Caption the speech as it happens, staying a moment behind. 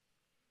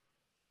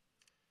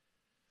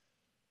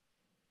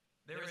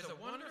There is a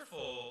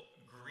wonderful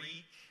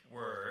Greek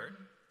word,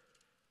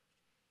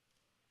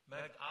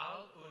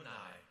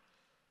 megalunai.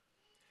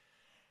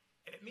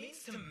 It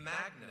means to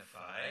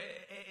magnify.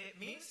 It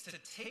means to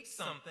take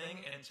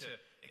something and to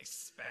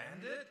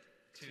expand it,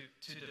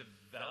 to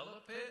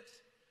develop it,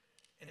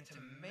 and to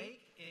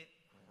make it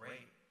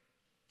great.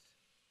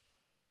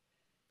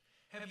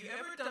 Have you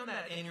ever done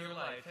that in your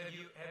life? Have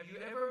you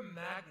ever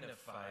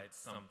magnified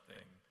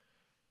something?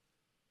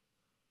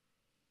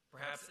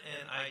 Perhaps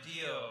an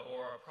idea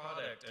or a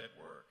product at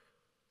work.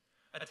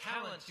 A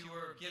talent you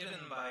were given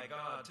by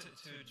God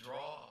to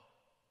draw,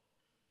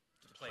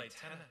 to play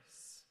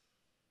tennis,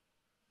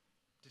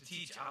 to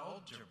teach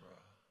algebra.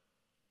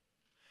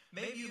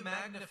 Maybe you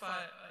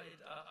magnified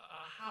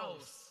a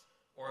house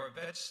or a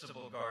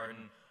vegetable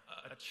garden,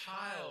 a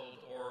child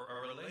or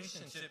a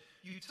relationship.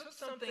 You took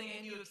something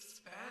and you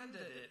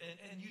expanded it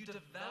and you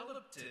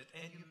developed it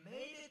and you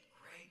made it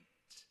great.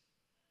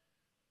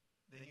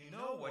 Then you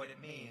know what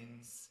it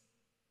means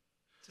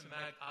to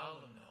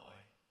megalunoi.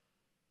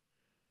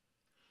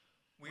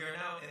 We are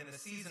now in the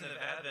season of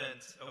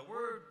Advent. A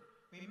word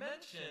we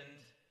mentioned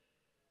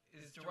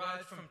is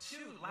derived from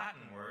two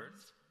Latin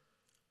words,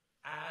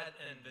 ad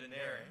and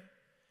venere,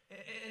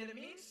 and it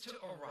means to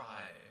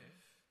arrive.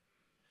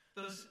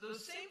 Those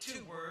same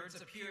two words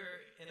appear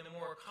in a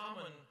more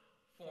common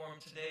form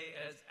today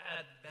as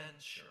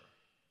adventure.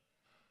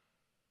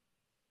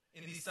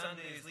 In these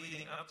Sundays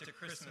leading up to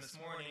Christmas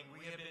morning,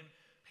 we have been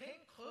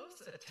paying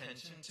close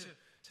attention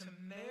to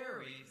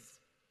Mary's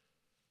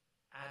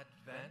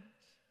advent,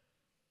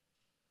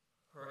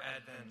 her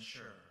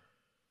adventure.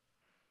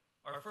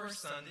 Our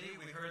first Sunday,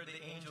 we heard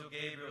the angel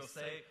Gabriel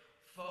say,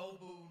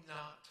 "Phobu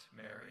not,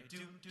 Mary,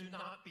 do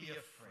not be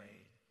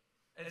afraid,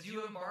 as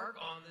you embark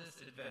on this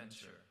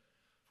adventure,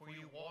 for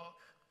you walk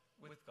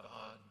with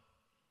God."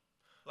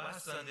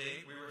 Last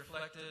Sunday, we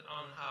reflected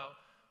on how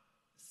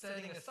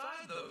setting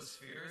aside those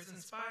fears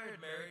inspired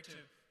Mary to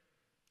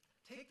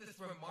take this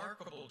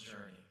remarkable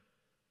journey,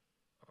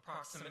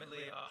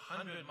 approximately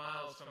 100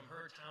 miles from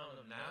her town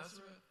of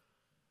Nazareth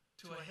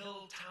to a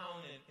hill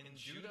town in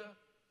Judah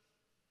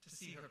to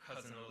see her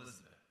cousin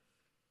Elizabeth.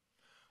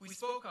 We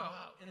spoke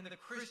about in the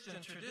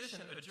Christian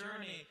tradition, a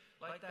journey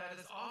like that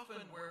is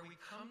often where we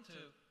come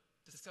to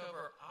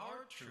discover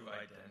our true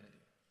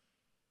identity.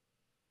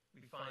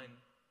 We find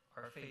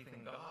our faith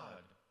in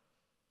God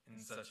in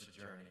such a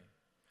journey.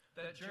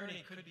 That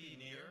journey could be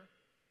near,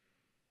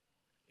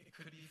 it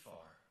could be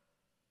far.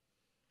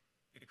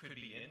 It could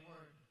be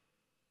inward,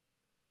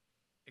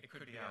 it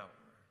could be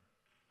outward.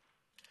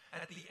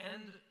 At the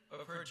end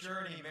of her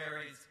journey,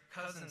 Mary's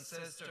cousin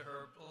says to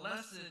her,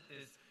 "Blessed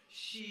is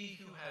she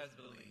who has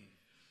believed."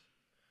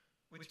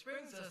 Which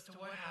brings us to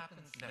what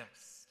happens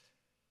next.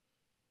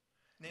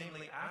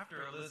 Namely,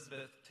 after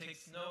Elizabeth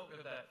takes note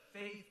of that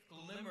faith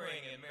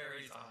glimmering in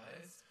Mary's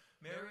eyes,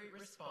 Mary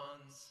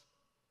responds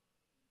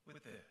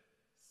with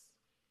this: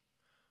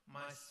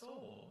 "My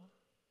soul,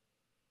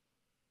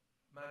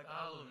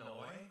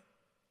 megalunoi,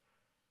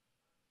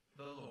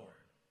 the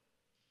Lord,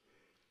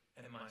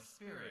 and my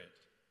spirit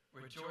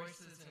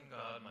rejoices in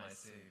God my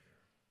Savior."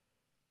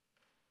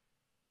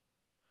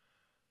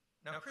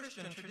 Now,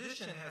 Christian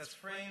tradition has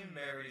framed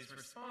Mary's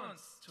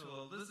response to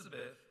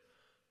Elizabeth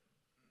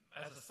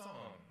as a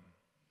song.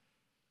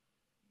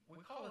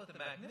 We call it the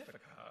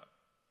Magnificat,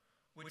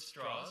 which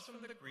draws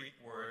from the Greek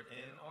word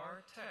in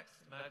our text,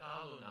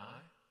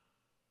 megalunai.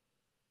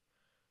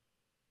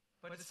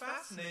 But it's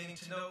fascinating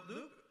to note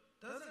Luke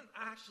doesn't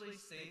actually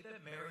say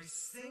that Mary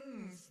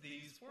sings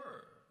these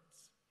words.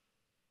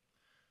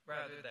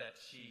 Rather, that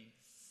she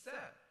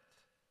said,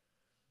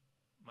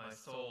 "My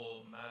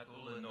soul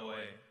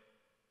megalunoi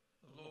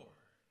the Lord."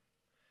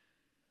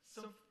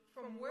 So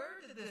from where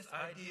did this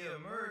idea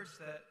emerge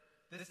that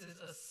this is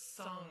a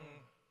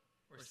sung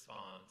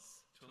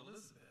response to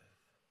Elizabeth?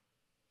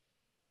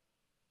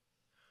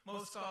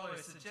 Most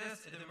scholars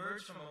suggest it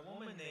emerged from a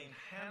woman named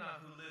Hannah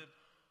who lived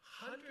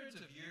hundreds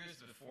of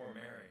years before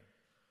Mary,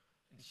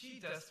 and she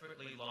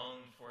desperately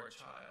longed for a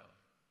child.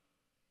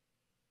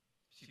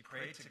 She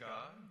prayed to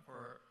God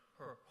for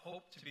her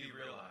hope to be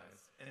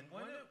realized, and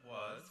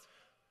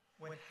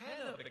when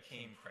Hannah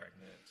became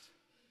pregnant,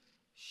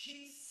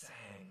 she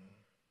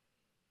sang,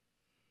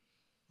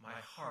 "My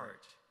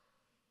heart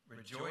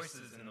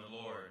rejoices in the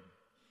Lord.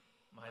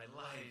 My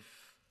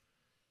life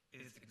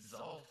is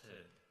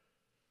exalted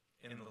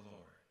in the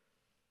Lord."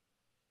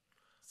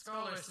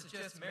 Scholars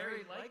suggest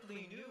Mary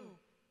likely knew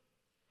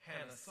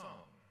Hannah's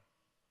song.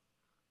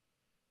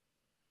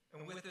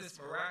 And with this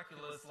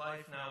miraculous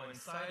life now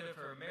inside of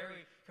her,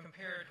 Mary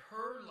compared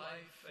her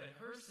life and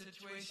her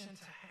situation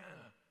to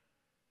Hannah.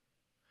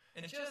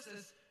 And just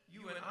as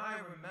you and I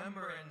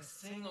remember and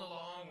sing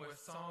along with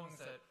songs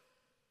that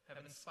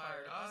have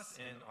inspired us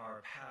in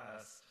our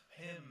past,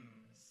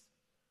 hymns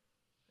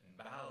and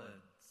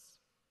ballads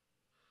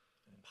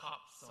and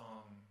pop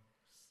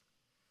songs,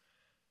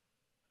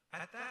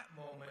 at that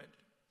moment,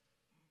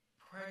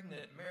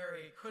 pregnant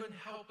Mary couldn't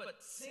help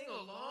but sing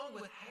along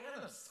with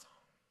Hannah's song.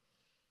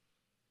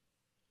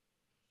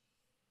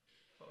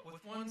 But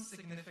with one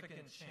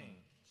significant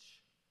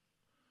change.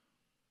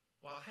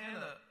 While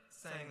Hannah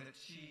sang that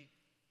she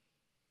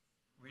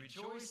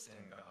rejoiced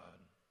in God,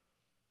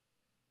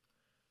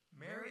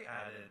 Mary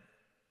added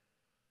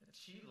that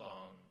she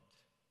longed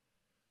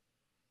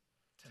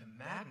to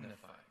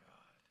magnify God.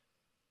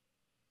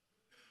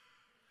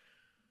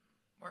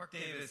 Mark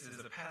Davis is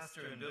a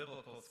pastor and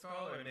biblical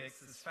scholar and makes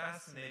this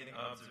fascinating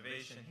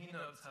observation. He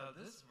notes how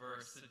this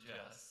verse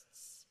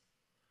suggests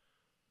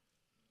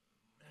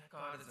that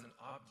God is an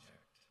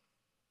object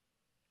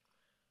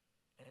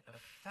and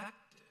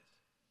affected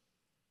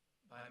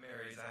by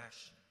Mary's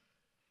action.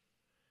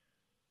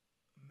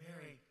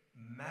 Mary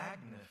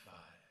magnifies.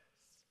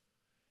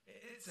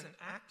 It's an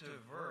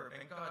active verb,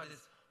 and God is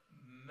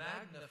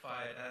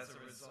magnified as a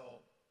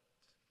result.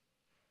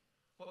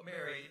 What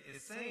Mary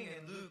is saying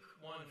in Luke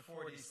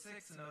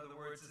 1:46, in other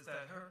words, is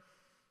that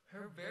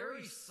her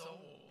very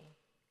soul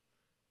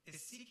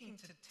is seeking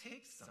to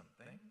take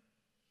something,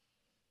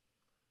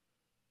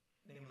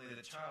 namely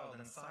the child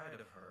inside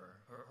of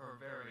her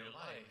very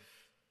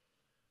life,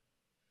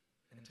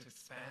 and to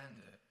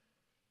expand it,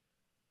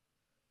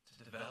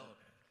 to develop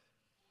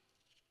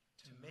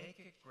it, to make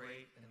it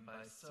great, and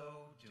by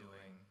so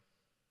doing,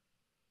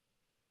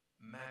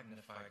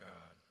 magnify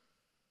God.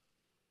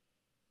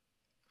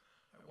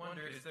 I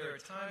wonder, is there a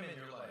time in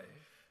your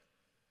life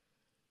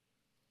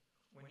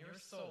when your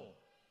soul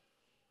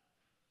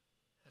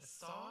has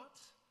sought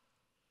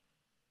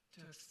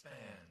to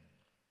expand,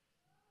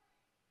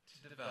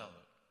 to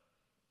develop,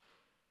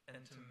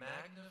 and to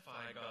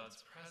magnify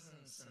God's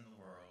presence in the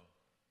world?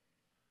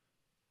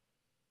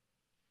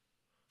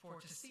 For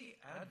to see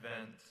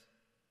Advent,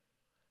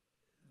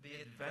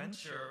 the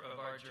adventure of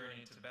our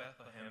journey to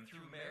Bethlehem,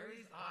 through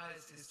Mary's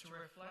eyes, is to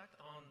reflect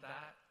on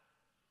that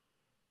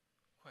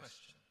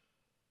question.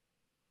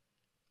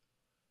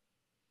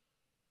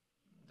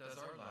 Does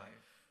our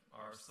life,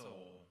 our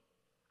soul,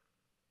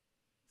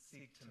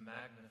 seek to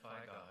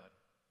magnify God,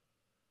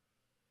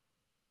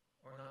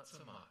 or not so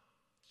much?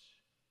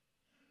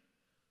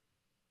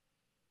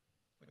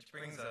 Which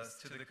brings us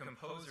to the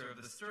composer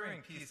of the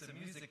stirring piece of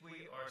music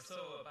we are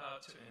so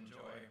about to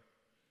enjoy.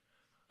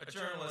 A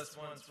journalist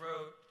once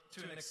wrote,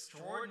 "To an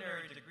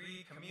extraordinary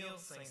degree, Camille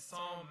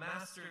Saint-Saëns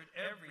mastered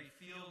every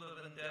field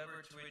of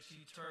endeavor to which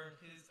he turned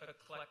his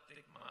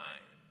eclectic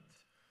mind.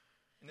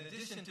 In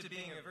addition to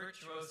being a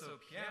virtuoso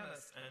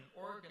pianist and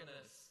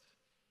organist,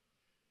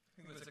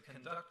 he was a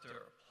conductor,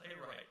 a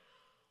playwright,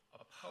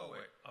 a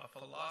poet, a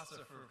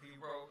philosopher. He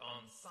wrote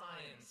on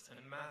science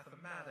and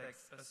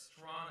mathematics,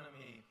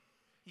 astronomy.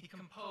 He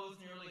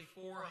composed nearly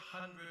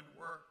 400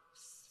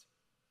 works,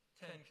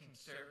 10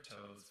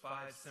 concertos,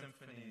 5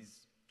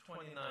 symphonies,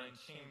 29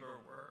 chamber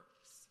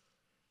works,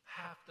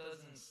 half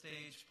dozen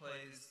stage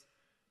plays,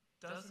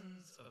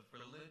 dozens of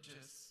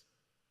religious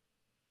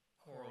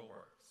choral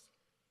works.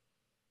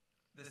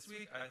 This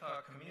week I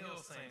thought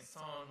Camille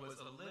Saint-Saëns was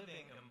a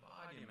living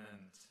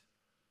embodiment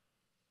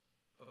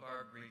of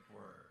our Greek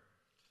word,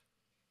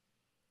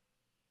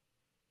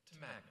 to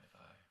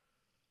magnify.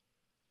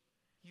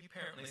 He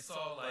apparently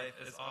saw life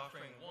as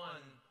offering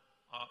one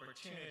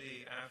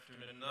opportunity after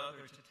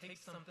another to take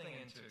something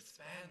and to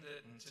expand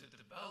it and to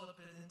develop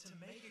it and to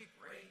make it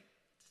great.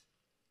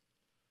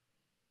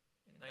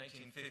 In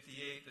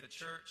 1958, the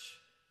Church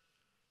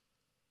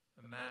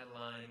of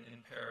Madeleine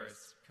in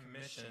Paris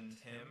commissioned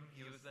him,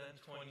 he was then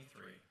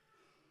 23,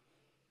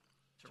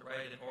 to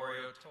write an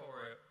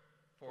oratorio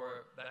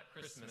for that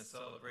Christmas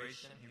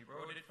celebration. He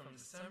wrote it from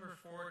December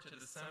 4 to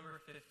December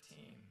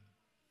 15.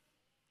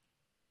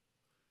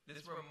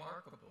 This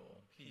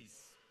remarkable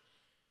piece,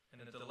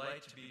 and a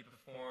delight to be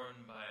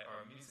performed by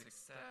our music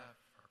staff,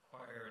 our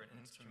choir, and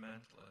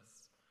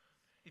instrumentalists.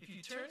 If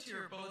you turn to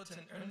your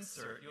bulletin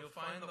insert, you'll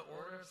find the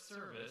order of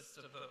service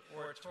of the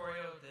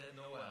Oratorio de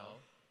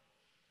Noël.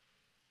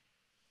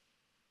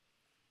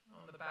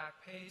 On the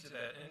back page of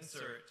that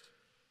insert,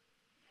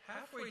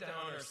 halfway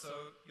down or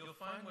so, you'll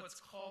find what's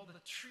called the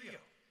trio.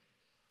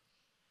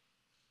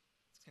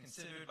 It's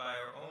considered by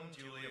our own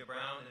Julia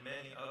Brown and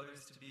many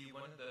others to be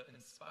one of the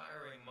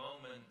inspiring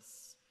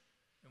moments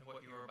in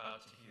what you're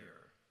about to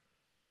hear.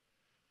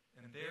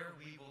 And there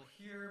we will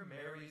hear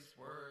Mary's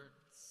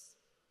words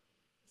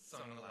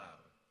sung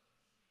aloud.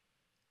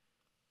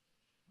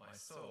 My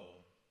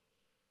soul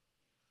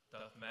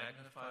doth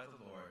magnify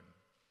the Lord,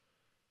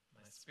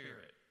 my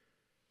spirit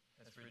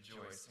has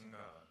rejoiced in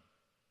God.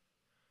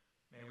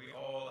 May we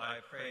all, I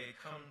pray,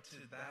 come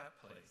to that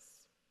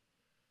place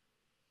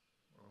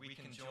where we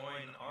can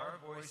join our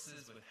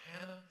voices with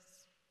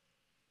Hannah's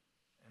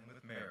and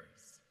with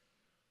Mary's.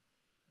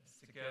 As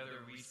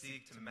together we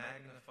seek to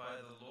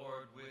magnify the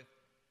Lord with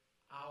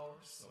our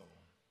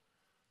soul.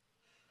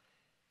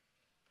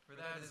 For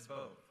that is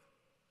both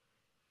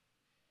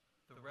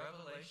the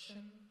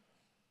revelation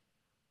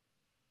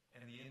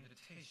and the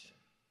invitation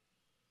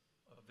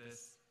of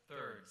this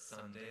third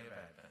Sunday of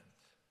Advent.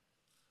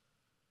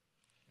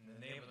 In the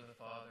name of the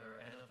Father,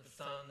 and of the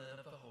Son, and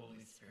of the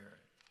Holy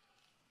Spirit.